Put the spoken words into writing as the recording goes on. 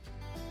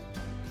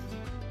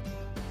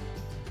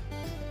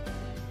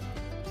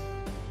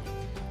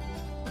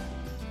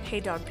Hey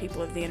dog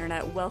people of the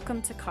internet,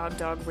 welcome to Cog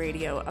Dog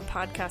Radio, a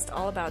podcast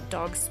all about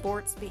dog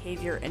sports,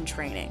 behavior, and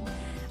training.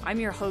 I'm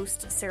your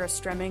host, Sarah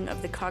Stremming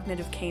of the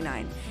Cognitive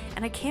Canine,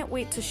 and I can't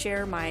wait to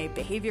share my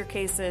behavior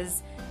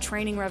cases,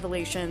 training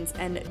revelations,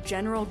 and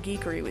general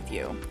geekery with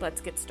you.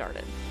 Let's get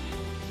started.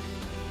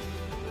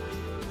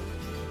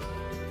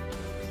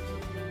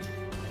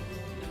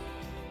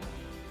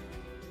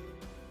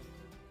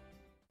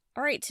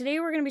 All right, today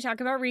we're going to be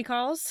talking about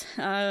recalls.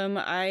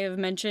 I have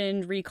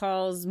mentioned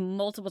recalls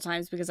multiple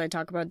times because I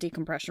talk about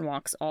decompression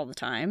walks all the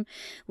time,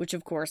 which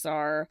of course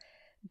are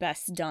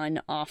best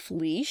done off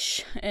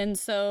leash. And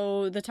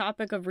so the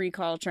topic of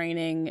recall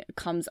training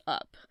comes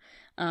up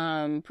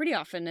pretty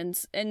often.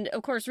 And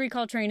of course,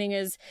 recall training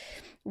is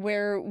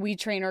where we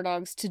train our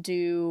dogs to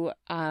do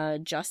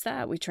just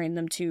that. We train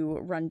them to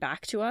run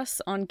back to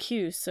us on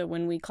cue. So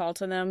when we call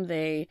to them,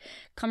 they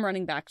come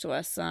running back to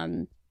us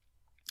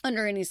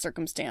under any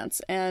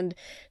circumstance. And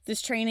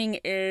this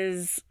training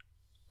is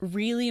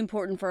really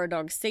important for our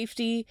dog's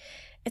safety.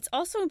 It's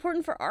also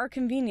important for our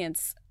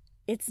convenience.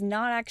 It's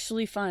not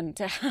actually fun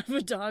to have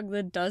a dog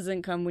that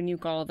doesn't come when you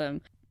call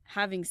them.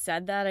 Having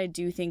said that, I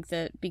do think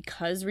that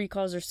because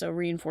recalls are so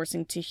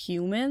reinforcing to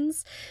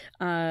humans,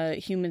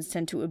 humans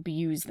tend to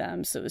abuse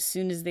them. So as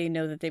soon as they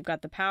know that they've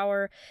got the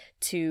power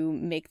to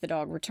make the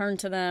dog return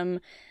to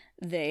them,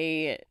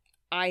 they,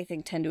 I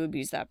think, tend to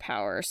abuse that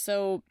power.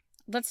 So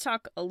let's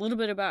talk a little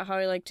bit about how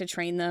I like to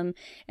train them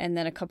and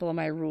then a couple of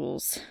my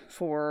rules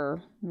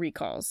for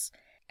recalls.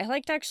 I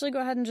like to actually go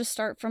ahead and just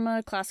start from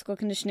a classical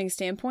conditioning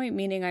standpoint,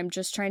 meaning I'm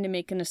just trying to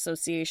make an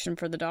association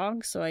for the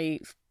dog. So I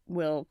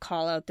will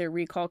call out their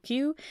recall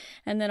cue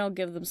and then I'll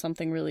give them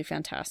something really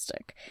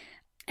fantastic.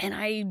 And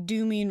I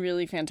do mean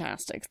really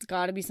fantastic. It's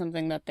got to be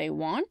something that they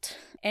want.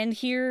 And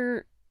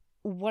here,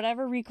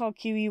 whatever recall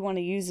cue you want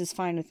to use is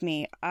fine with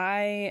me.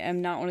 I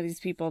am not one of these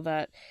people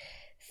that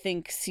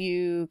thinks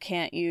you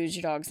can't use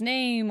your dog's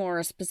name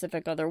or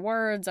specific other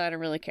words. I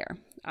don't really care.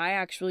 I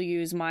actually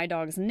use my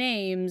dog's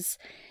names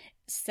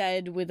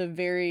said with a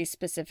very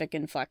specific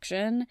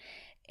inflection.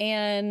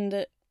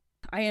 And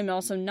I am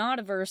also not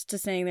averse to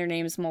saying their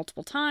names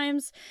multiple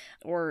times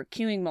or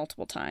cueing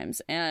multiple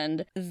times.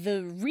 And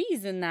the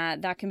reason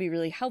that that can be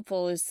really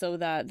helpful is so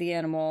that the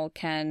animal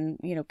can,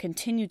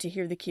 continue to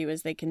hear the cue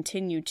as they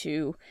continue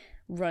to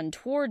run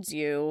towards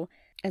you.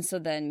 And so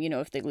then,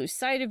 if they lose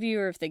sight of you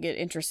or if they get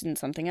interested in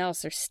something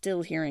else, they're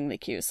still hearing the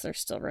cues. They're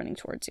still running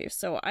towards you.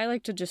 So I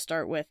like to just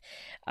start with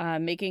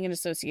making an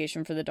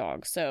association for the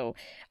dog. So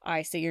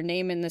I say your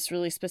name in this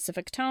really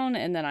specific tone,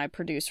 and then I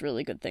produce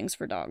really good things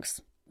for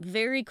dogs.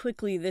 Very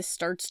quickly, this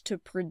starts to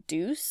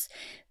produce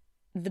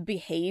the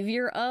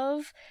behavior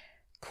of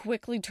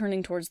quickly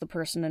turning towards the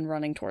person and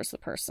running towards the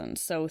person.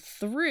 So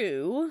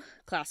through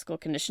classical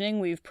conditioning,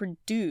 we've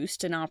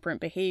produced an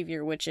operant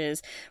behavior, which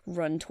is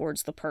run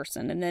towards the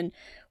person. And then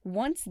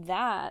once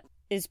that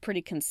is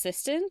pretty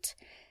consistent,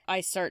 I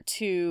start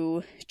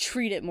to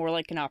treat it more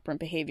like an operant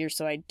behavior.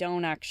 So I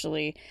don't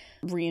actually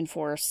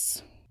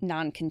reinforce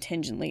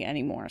non-contingently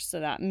anymore. So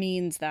that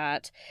means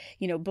that,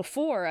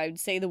 before I would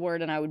say the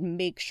word and I would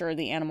make sure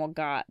the animal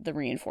got the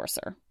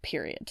reinforcer,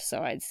 period.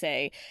 So I'd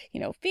say,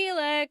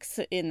 Felix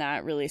in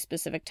that really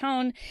specific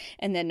tone.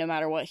 And then no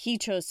matter what he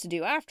chose to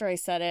do after I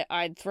said it,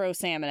 I'd throw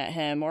salmon at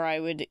him, or I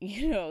would,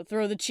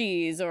 throw the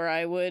cheese, or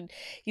I would,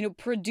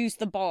 produce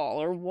the ball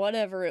or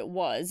whatever it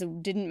was.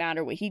 It didn't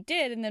matter what he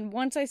did. And then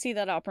once I see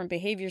that operant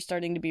behavior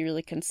starting to be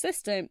really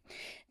consistent,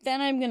 then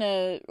I'm going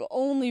to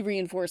only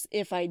reinforce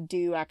if I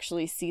do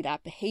actually see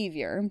that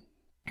behavior.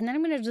 And then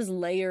I'm going to just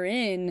layer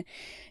in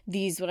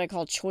these, what I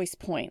call choice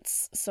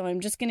points. So I'm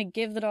just going to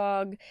give the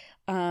dog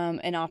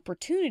an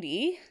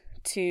opportunity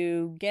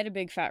to get a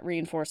big fat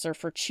reinforcer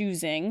for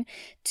choosing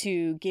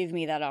to give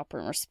me that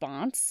operant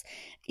response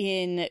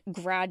in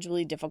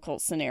gradually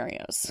difficult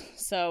scenarios.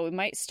 So it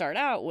might start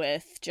out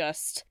with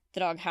just the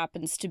dog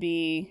happens to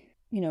be,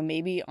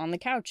 maybe on the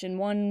couch in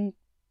one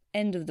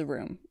end of the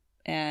room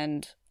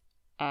and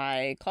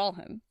I call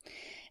him.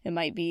 It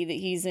might be that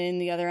he's in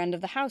the other end of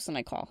the house and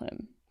I call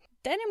him.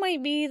 Then it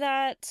might be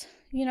that,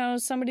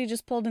 somebody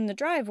just pulled in the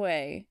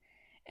driveway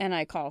and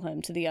I call him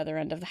to the other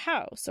end of the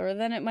house. Or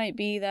then it might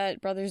be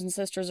that brothers and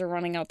sisters are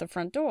running out the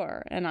front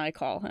door and I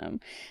call him.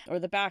 Or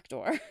the back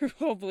door,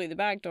 hopefully the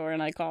back door,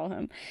 and I call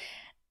him.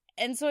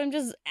 And so I'm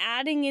just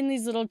adding in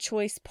these little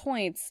choice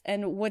points.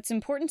 And what's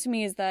important to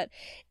me is that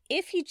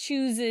if he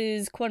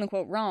chooses quote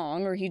unquote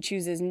wrong, or he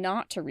chooses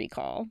not to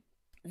recall,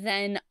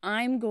 then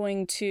I'm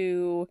going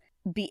to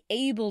be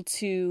able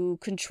to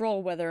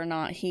control whether or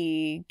not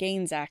he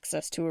gains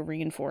access to a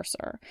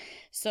reinforcer.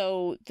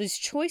 So these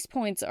choice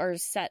points are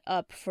set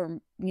up for,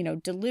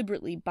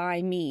 deliberately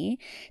by me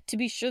to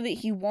be sure that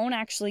he won't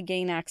actually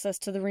gain access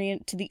to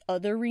the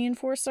other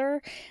reinforcer,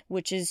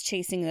 which is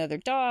chasing the other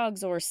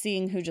dogs or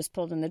seeing who just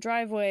pulled in the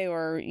driveway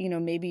or,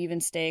 maybe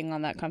even staying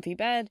on that comfy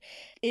bed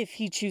if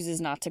he chooses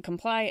not to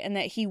comply, and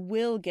that he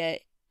will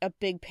get a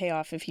big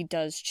payoff if he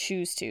does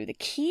choose to. The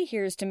key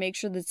here is to make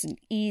sure that it's an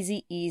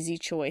easy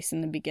choice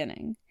in the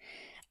beginning.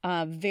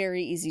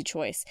 Very easy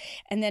choice.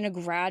 And then a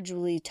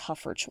gradually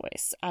tougher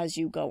choice as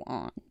you go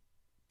on.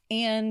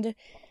 And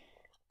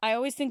I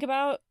always think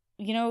about,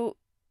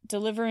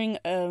 delivering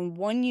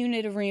 1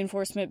 unit of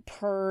reinforcement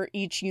per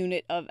each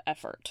unit of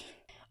effort.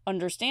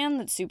 Understand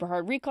that super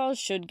hard recalls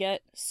should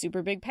get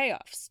super big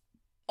payoffs.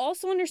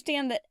 Also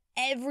understand that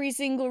every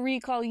single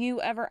recall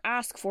you ever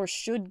ask for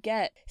should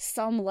get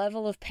some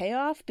level of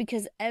payoff,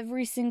 because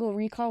every single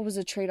recall was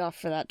a trade-off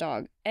for that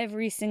dog.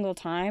 Every single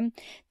time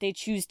they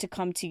choose to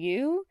come to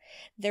you,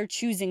 they're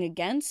choosing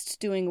against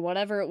doing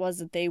whatever it was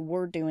that they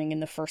were doing in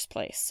the first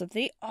place. So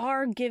they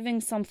are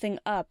giving something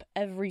up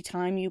every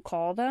time you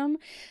call them,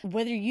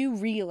 whether you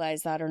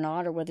realize that or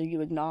not, or whether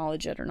you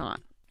acknowledge it or not.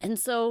 And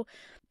so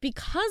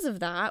because of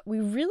that,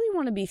 we really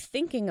want to be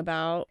thinking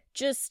about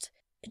just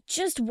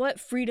what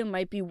freedom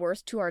might be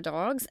worth to our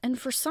dogs. And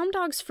for some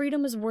dogs,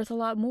 freedom is worth a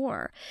lot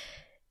more.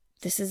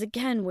 This is,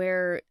 again,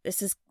 where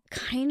this is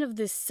kind of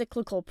this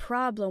cyclical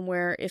problem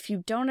where if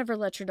you don't ever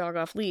let your dog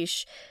off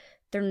leash,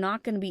 they're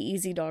not going to be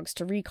easy dogs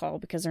to recall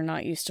because they're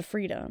not used to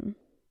freedom.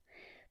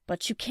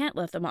 But you can't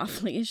let them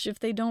off leash if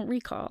they don't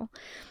recall,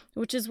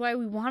 which is why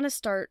we want to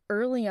start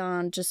early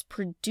on just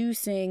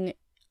producing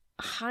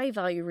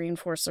high-value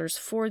reinforcers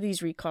for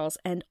these recalls,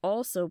 and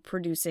also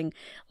producing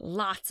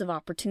lots of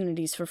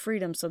opportunities for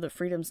freedom so that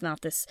freedom's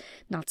not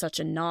such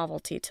a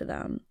novelty to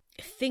them.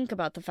 Think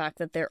about the fact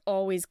that they're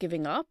always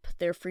giving up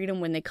their freedom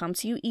when they come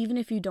to you, even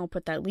if you don't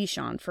put that leash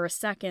on. For a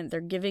second,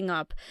 they're giving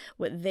up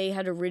what they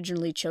had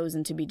originally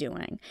chosen to be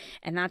doing.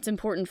 And that's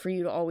important for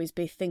you to always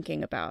be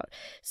thinking about.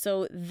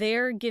 So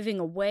they're giving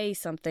away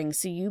something,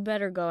 so you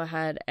better go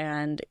ahead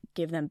and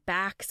give them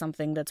back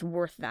something that's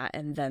worth that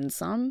and then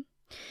some.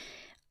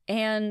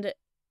 And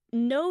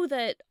know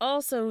that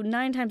also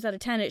 9 times out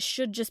of 10, it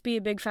should just be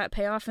a big fat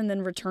payoff and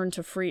then return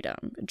to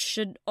freedom. It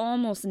should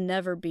almost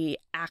never be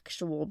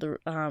actual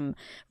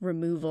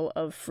removal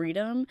of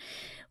freedom.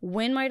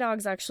 When my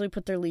dogs actually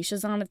put their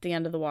leashes on at the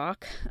end of the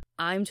walk,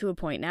 I'm to a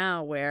point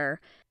now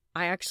where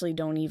I actually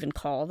don't even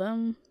call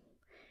them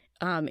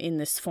in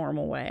this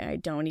formal way. I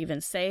don't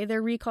even say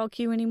their recall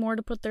cue anymore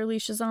to put their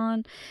leashes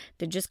on.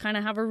 They just kind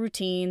of have a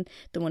routine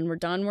that when we're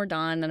done, we're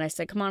done. And I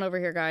say, come on over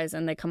here, guys.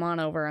 And they come on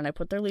over and I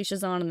put their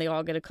leashes on and they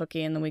all get a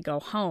cookie and then we go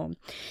home.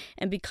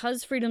 And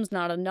because freedom's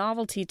not a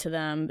novelty to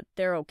them,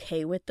 they're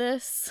okay with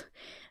this.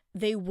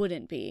 They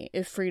wouldn't be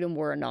if freedom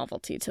were a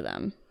novelty to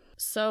them.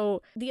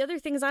 So the other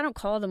thing is I don't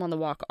call them on the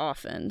walk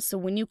often. So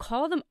when you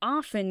call them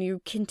often,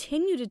 you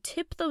continue to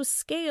tip those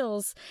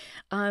scales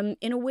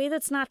in a way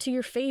that's not to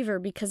your favor,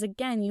 because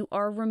again, you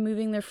are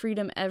removing their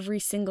freedom every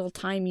single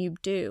time you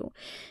do.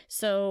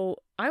 So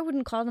I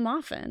wouldn't call them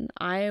often.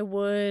 I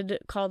would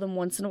call them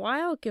once in a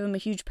while, give them a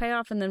huge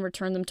payoff, and then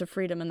return them to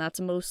freedom. And that's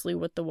mostly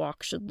what the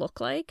walk should look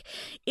like.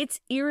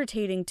 It's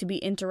irritating to be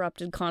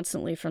interrupted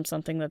constantly from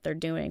something that they're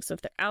doing. So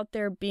if they're out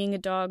there being a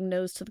dog,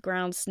 nose to the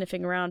ground,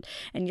 sniffing around,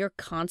 and you're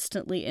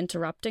constantly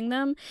interrupting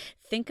them,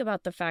 think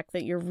about the fact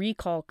that your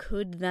recall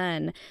could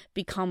then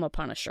become a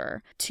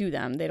punisher to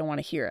them. They don't want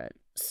to hear it.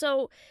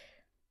 So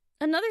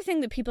another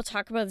thing that people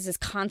talk about is this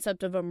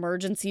concept of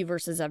emergency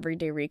versus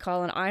everyday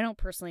recall, and I don't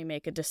personally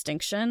make a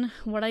distinction.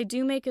 What I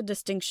do make a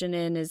distinction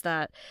in is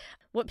that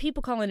what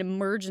people call an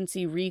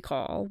emergency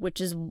recall,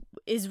 which is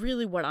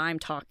really what I'm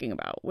talking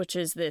about, which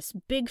is this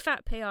big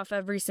fat payoff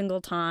every single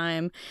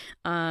time.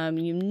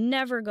 You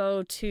never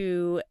go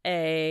to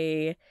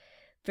a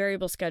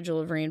variable schedule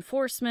of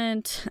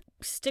reinforcement,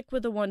 stick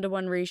with a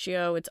 1-to-1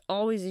 ratio. It's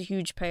always a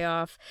huge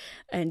payoff,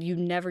 and you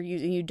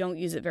don't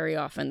use it very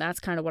often.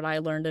 That's kind of what I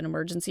learned an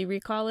emergency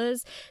recall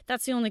is.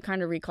 That's the only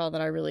kind of recall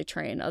that I really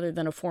train, other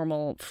than a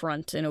formal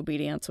front in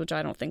obedience, which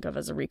I don't think of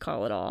as a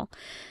recall at all.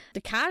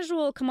 The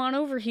casual come on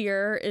over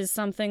here is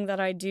something that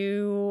I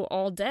do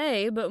all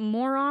day, but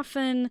more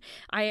often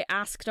I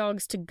ask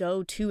dogs to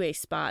go to a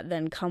spot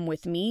than come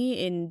with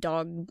me in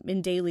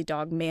daily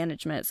dog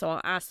management. So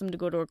I'll ask them to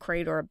go to a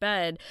crate or a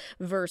bed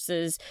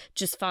versus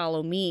just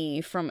follow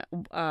me from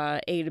A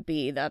to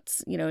B.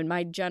 That's, in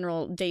my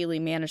general daily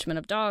management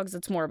of dogs,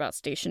 it's more about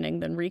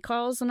stationing than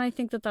recalls. And I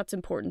think that that's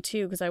important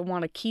too, because I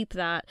want to keep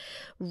that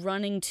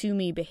running to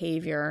me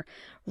behavior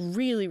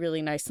really,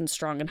 really nice and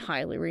strong and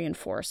highly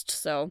reinforced.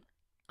 So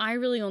I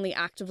really only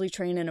actively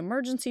train an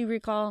emergency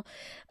recall.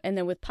 And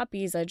then with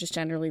puppies, I just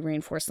generally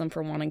reinforce them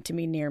for wanting to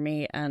be near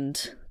me.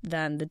 And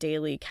then the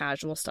daily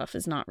casual stuff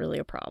is not really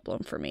a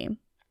problem for me.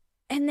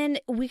 And then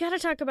we got to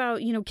talk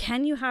about,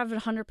 can you have a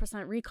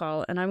 100%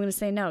 recall? And I'm going to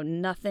say no,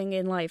 nothing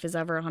in life is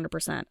ever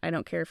 100%. I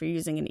don't care if you're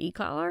using an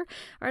e-collar,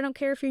 or I don't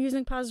care if you're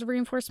using positive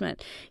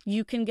reinforcement.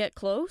 You can get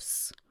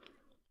close,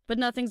 but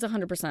nothing's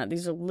 100%.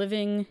 These are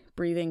living,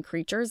 breathing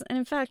creatures. And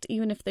in fact,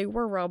 even if they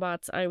were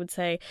robots, I would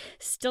say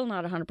still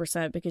not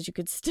 100%, because you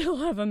could still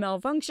have a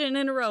malfunction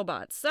in a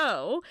robot.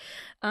 So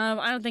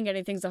I don't think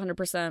anything's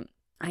 100%.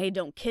 I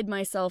don't kid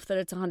myself that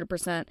it's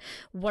 100%.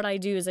 What I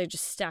do is I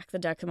just stack the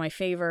deck in my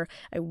favor.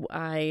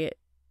 I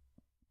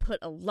put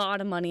a lot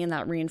of money in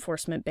that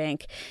reinforcement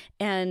bank.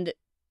 And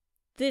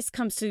this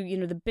comes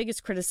to, the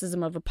biggest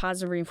criticism of a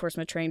positive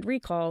reinforcement trained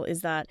recall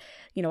is that,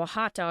 a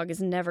hot dog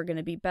is never going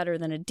to be better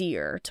than a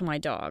deer to my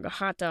dog. A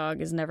hot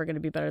dog is never going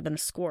to be better than a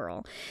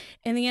squirrel.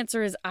 And the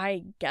answer is,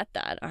 I get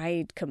that.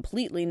 I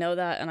completely know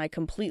that. And I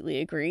completely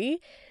agree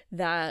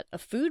that a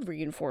food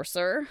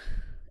reinforcer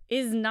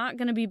is not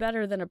going to be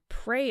better than a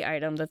prey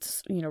item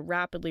that's,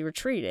 rapidly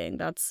retreating.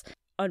 That's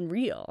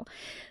unreal.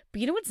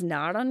 But what's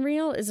not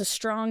unreal is a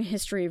strong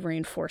history of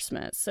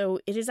reinforcement. So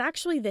it is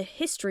actually the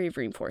history of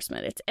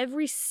reinforcement. It's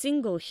every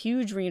single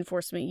huge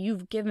reinforcement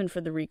you've given for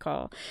the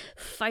recall,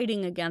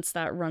 fighting against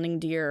that running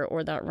deer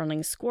or that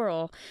running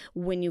squirrel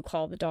when you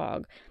call the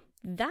dog.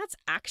 That's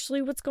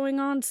actually what's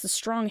going on. It's a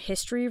strong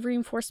history of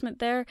reinforcement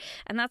there.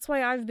 And that's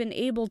why I've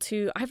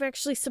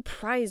actually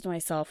surprised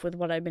myself with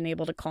what I've been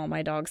able to call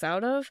my dogs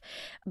out of,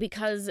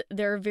 because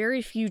there are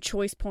very few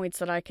choice points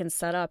that I can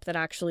set up that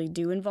actually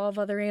do involve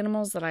other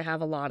animals that I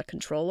have a lot of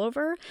control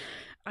over.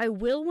 I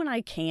will when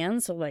I can.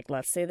 So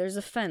let's say there's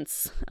a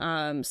fence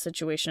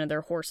situation and there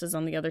are horses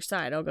on the other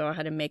side. I'll go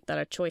ahead and make that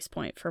a choice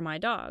point for my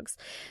dogs.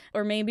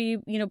 Or maybe,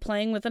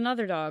 playing with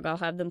another dog. I'll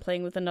have them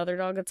playing with another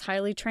dog that's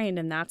highly trained,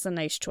 and that's a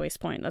nice choice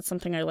point. That's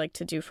something I like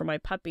to do for my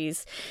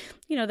puppies.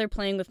 They're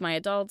playing with my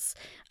adults.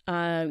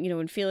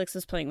 When Felix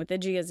was playing with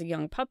Iggy as a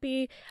young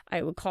puppy,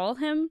 I would call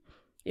him.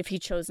 If he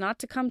chose not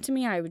to come to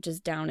me, I would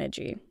just down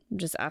Iggy,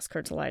 just ask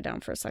her to lie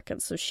down for a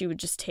second. So she would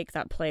just take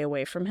that play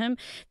away from him.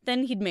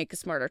 Then he'd make a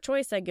smarter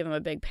choice. I'd give him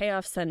a big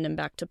payoff, send him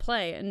back to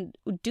play. And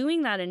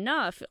doing that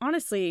enough,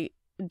 honestly,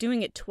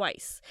 doing it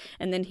twice.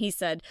 And then he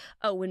said,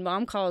 oh, when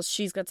mom calls,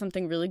 she's got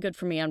something really good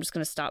for me. I'm just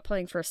going to stop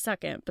playing for a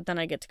second, but then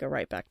I get to go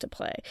right back to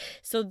play.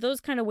 So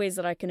those kind of ways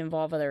that I can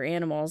involve other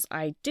animals,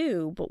 I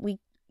do. But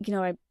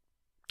I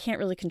can't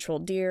really control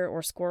deer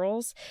or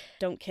squirrels.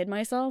 Don't kid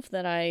myself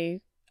that I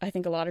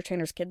think a lot of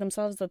trainers kid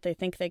themselves that they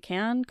think they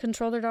can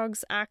control their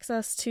dog's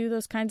access to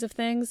those kinds of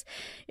things.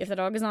 If the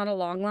dog is on a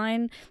long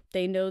line,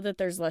 they know that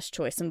there's less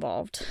choice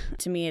involved.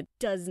 To me, it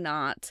does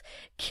not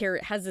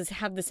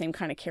have the same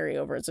kind of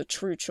carryover as a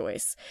true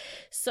choice.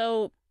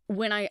 So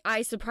when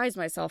I surprise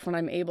myself when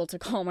I'm able to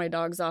call my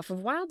dogs off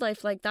of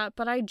wildlife like that,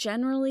 but I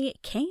generally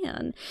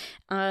can.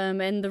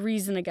 And the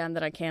reason, again,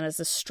 that I can is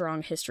a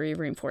strong history of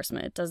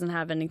reinforcement. It doesn't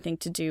have anything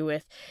to do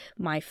with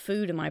my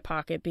food in my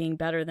pocket being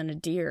better than a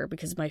deer,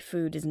 because my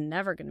food is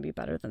never going to be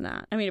better than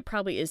that. I mean, it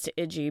probably is to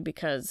Iggy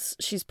because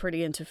she's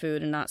pretty into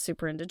food and not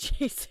super into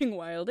chasing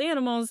wild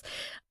animals,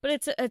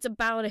 but it's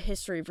about a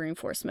history of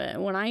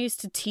reinforcement. When I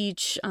used to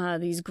teach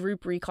these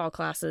group recall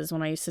classes,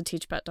 when I used to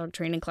teach pet dog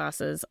training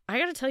classes, I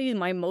got to tell you,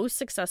 my most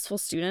successful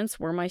students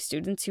were my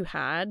students who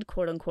had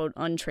quote unquote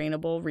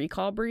untrainable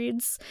recall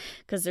breeds,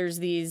 because there's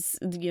these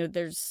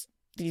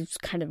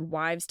kind of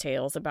wives'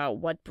 tales about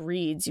what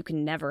breeds you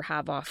can never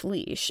have off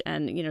leash,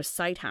 and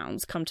sight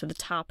hounds come to the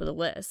top of the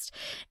list.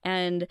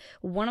 And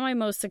one of my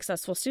most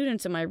successful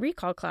students in my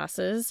recall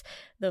classes,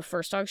 the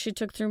first dog she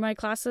took through my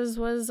classes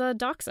was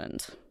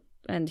Dachshund.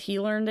 And he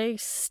learned a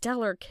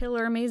stellar,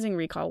 killer, amazing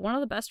recall, one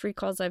of the best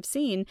recalls I've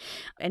seen.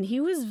 And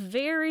he was a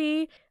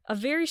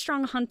very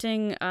strong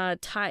hunting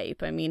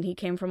type. I mean, he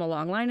came from a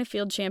long line of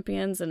field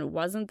champions, and it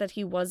wasn't that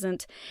he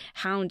wasn't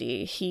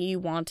houndy. He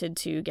wanted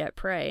to get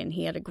prey, and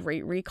he had a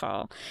great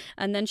recall.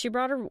 And then she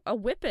brought a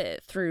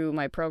Whippet through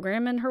my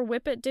program, and her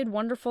Whippet did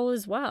wonderful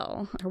as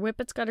well. Her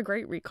Whippet's got a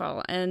great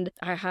recall. And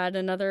I had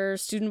another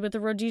student with the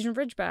Rhodesian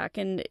Ridgeback,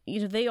 and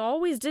they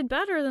always did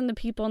better than the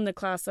people in the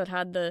class that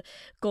had the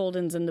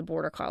Goldens and the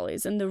Border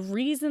Collies. And the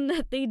reason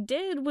that they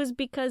did was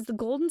because the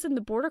Goldens and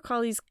the Border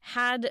Collies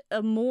had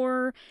a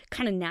more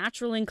kind of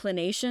natural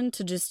inclination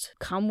to just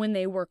come when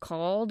they were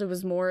called. It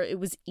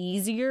was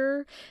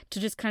easier to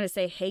just kind of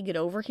say, hey, get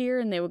over here,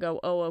 and they would go,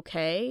 oh,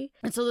 okay.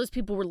 And so those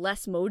people were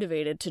less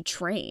motivated to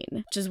train,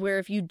 which is where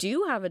if you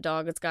do have a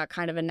dog that's got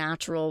kind of a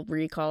natural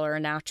recall or a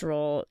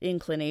natural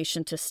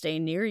inclination to stay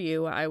near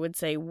you, I would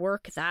say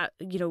work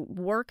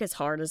as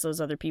hard as those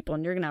other people,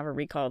 and you're going to have a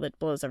recall that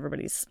blows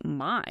everybody's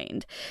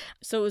mind.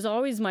 So it was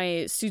always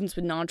my students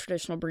with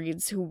non-traditional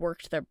breeds who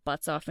worked their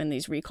butts off in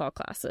these recall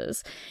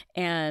classes,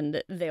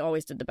 and they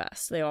always did the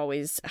best. They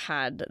always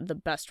had the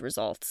best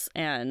results.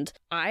 And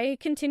I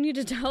continue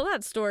to tell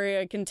that story.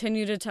 I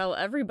continue to tell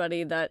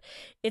everybody that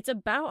it's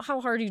about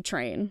how hard you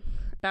train,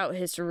 about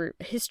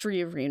history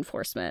of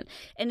reinforcement.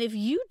 And if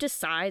you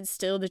decide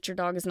still that your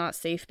dog is not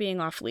safe being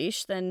off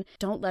leash, then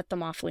don't let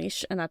them off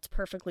leash, and that's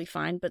perfectly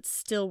fine, but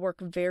still work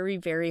very,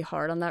 very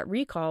hard on that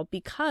recall,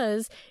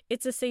 because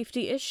it's a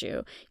safety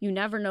issue. You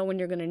never know when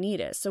you're going to need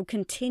it. So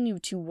continue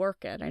to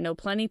work it. I know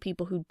plenty of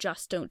people who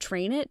just don't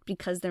train it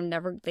because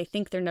they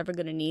think they're never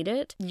going to need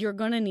it. You're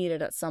going to need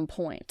it at some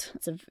point.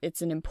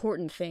 It's an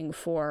important thing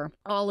for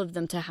all of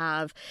them to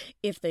have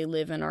if they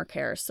live in our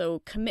care.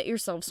 So commit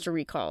yourselves to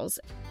recalls.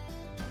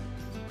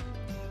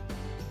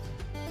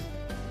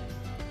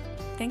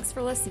 Thanks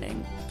for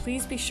listening.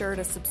 Please be sure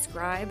to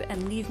subscribe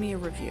and leave me a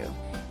review.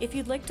 If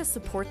you'd like to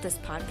support this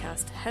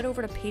podcast, head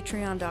over to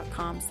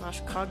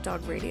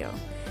patreon.com/cogdogradio.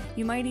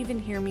 You might even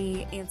hear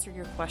me answer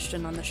your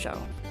question on the show.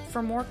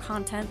 For more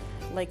content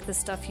like the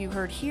stuff you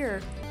heard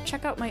here,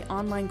 check out my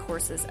online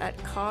courses at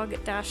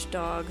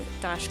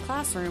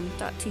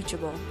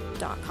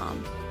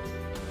cog-dog-classroom.teachable.com.